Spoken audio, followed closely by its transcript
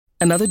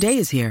Another day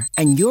is here,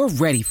 and you're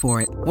ready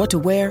for it. What to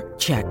wear?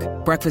 Check.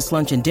 Breakfast,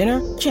 lunch, and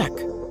dinner? Check.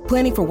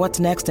 Planning for what's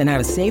next and how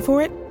to save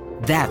for it?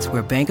 That's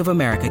where Bank of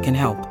America can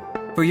help.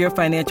 For your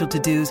financial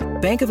to-dos,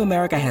 Bank of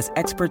America has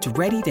experts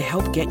ready to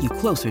help get you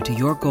closer to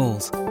your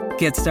goals.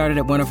 Get started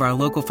at one of our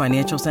local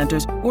financial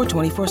centers or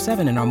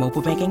 24/7 in our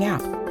mobile banking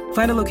app.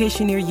 Find a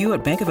location near you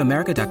at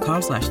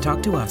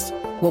bankofamerica.com/talktous.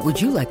 What would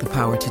you like the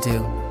power to do?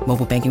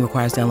 Mobile banking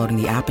requires downloading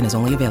the app and is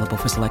only available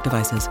for select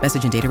devices.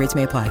 Message and data rates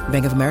may apply.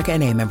 Bank of America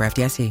N.A., member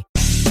FDIC.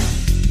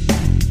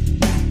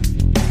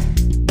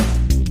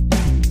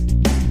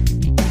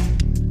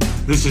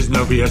 This is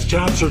No BS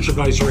Job Search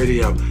Advice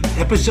Radio,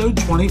 episode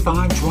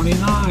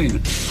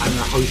 2529. I'm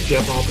your host,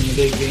 Jeff Altman, the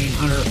Big Game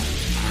Hunter,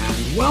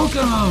 and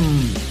welcome!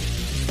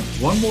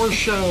 One more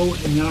show,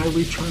 and then I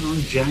return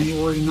on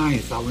January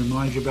 9th. I'll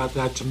remind you about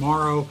that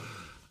tomorrow.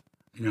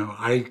 You know,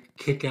 I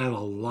kick out a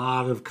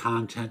lot of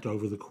content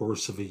over the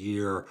course of a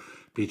year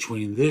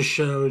between this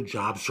show,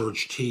 Job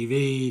Search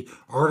TV,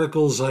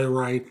 articles I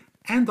write,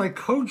 and I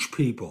coach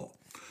people.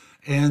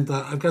 And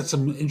I've got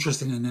some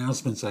interesting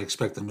announcements I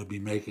expect them to be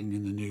making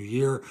in the new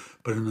year.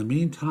 But in the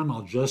meantime,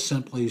 I'll just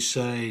simply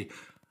say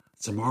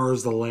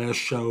tomorrow's the last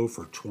show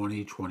for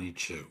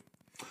 2022.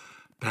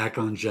 Back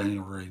on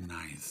January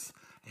 9th.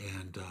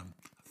 And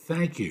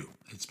thank you.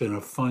 It's been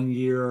a fun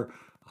year,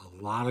 a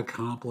lot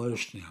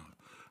accomplished. You know,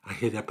 I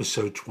hit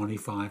episode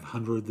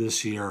 2500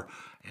 this year,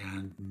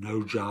 and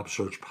no job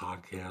search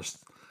podcast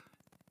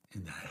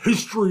in the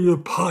history of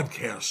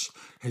podcasts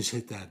has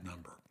hit that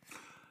number.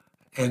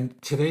 And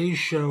today's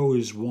show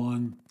is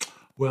one,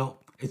 well,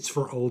 it's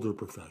for older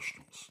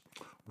professionals.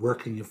 Where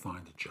can you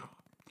find a job?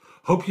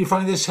 Hope you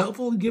find this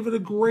helpful and give it a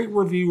great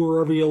review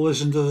wherever you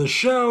listen to the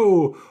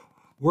show,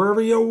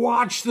 wherever you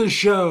watch the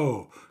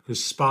show. Because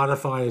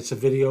Spotify, it's a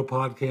video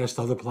podcast.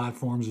 Other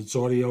platforms, it's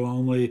audio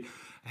only.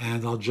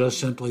 And I'll just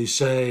simply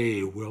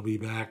say, we'll be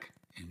back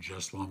in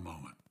just one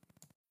moment.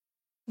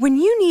 When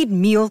you need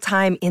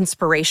mealtime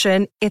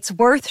inspiration, it's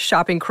worth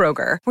shopping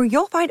Kroger, where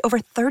you'll find over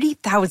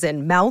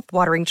 30,000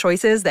 mouth-watering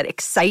choices that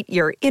excite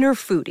your inner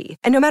foodie.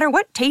 And no matter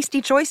what tasty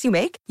choice you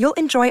make, you'll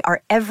enjoy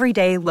our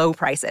everyday low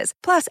prices,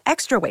 plus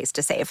extra ways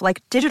to save,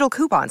 like digital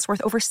coupons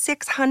worth over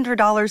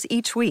 $600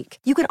 each week.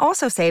 You can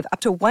also save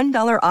up to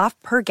 $1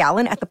 off per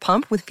gallon at the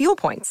pump with fuel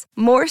points.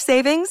 More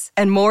savings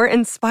and more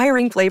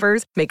inspiring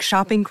flavors make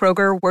shopping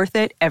Kroger worth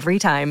it every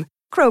time.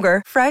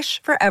 Kroger,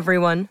 fresh for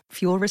everyone.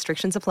 Fuel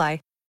restrictions apply.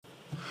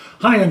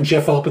 Hi, I'm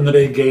Jeff Altman, the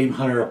Big Game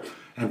Hunter,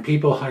 and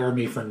people hire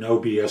me for no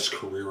BS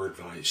career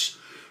advice,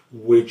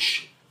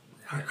 which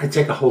I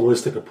take a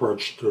holistic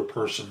approach to a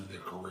person in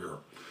their career.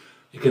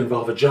 It can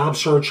involve a job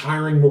search,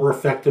 hiring more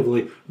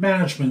effectively,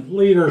 management,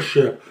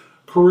 leadership,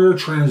 career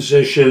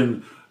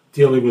transition,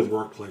 dealing with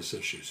workplace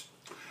issues.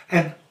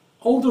 And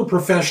older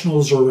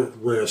professionals are at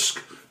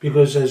risk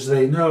because, as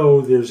they know,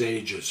 there's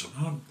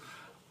ageism.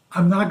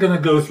 I'm not going to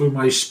go through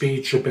my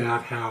speech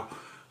about how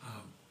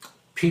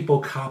people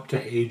cop to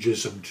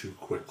ageism too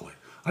quickly.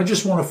 I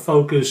just want to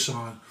focus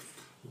on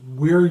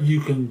where you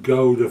can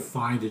go to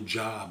find a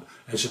job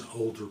as an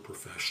older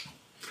professional.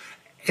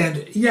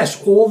 And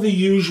yes, all the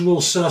usual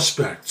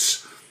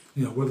suspects,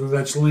 you know, whether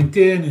that's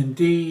LinkedIn,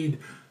 Indeed,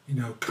 you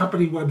know,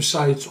 company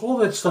websites, all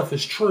that stuff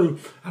is true.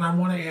 And I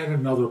want to add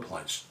another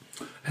place,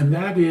 and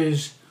that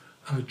is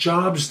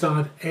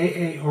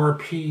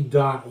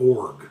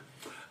jobs.aarp.org.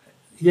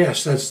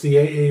 Yes, that's the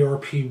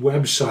AARP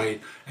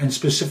website, and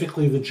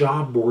specifically the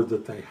job board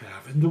that they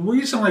have. And the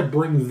reason I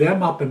bring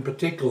them up in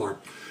particular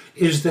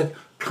is that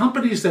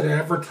companies that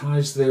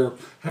advertise there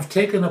have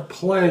taken a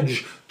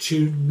pledge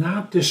to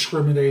not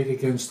discriminate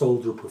against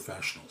older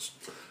professionals.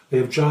 They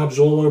have jobs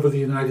all over the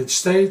United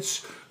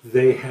States.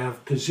 They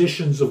have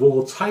positions of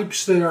all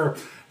types there,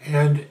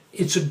 and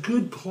it's a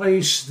good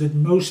place that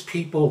most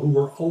people who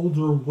are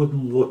older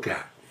wouldn't look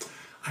at.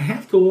 I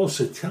have to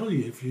also tell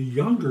you, if you're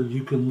younger,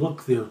 you can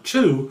look there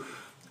too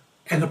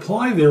and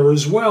apply there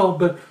as well.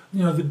 But,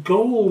 you know, the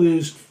goal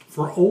is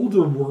for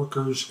older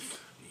workers,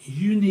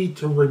 you need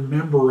to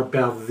remember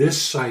about this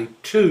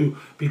site too,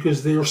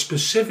 because they're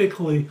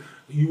specifically,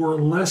 you are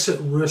less at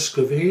risk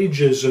of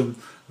ageism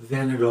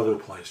than at other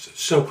places.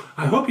 So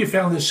I hope you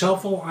found this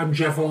helpful. I'm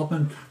Jeff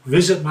Altman.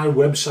 Visit my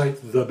website,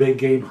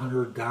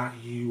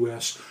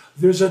 thebiggamehunter.us.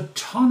 There's a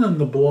ton in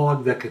the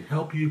blog that can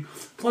help you.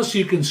 Plus,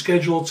 you can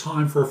schedule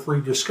time for a free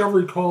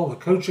discovery call, a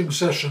coaching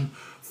session,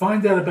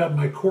 find out about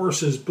my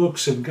courses,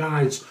 books, and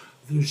guides.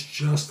 There's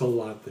just a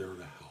lot there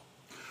to help.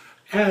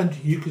 And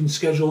you can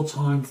schedule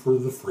time for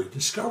the free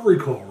discovery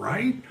call,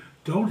 right?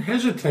 Don't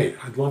hesitate.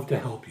 I'd love to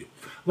help you.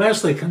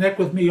 Lastly, connect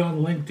with me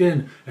on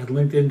LinkedIn at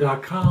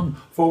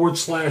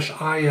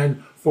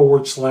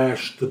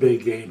linkedin.com/IN/The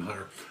Big Game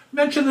Hunter.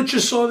 Mention that you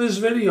saw this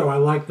video. I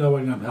like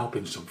knowing I'm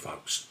helping some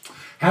folks.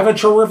 Have a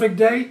terrific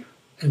day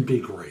and be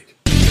great.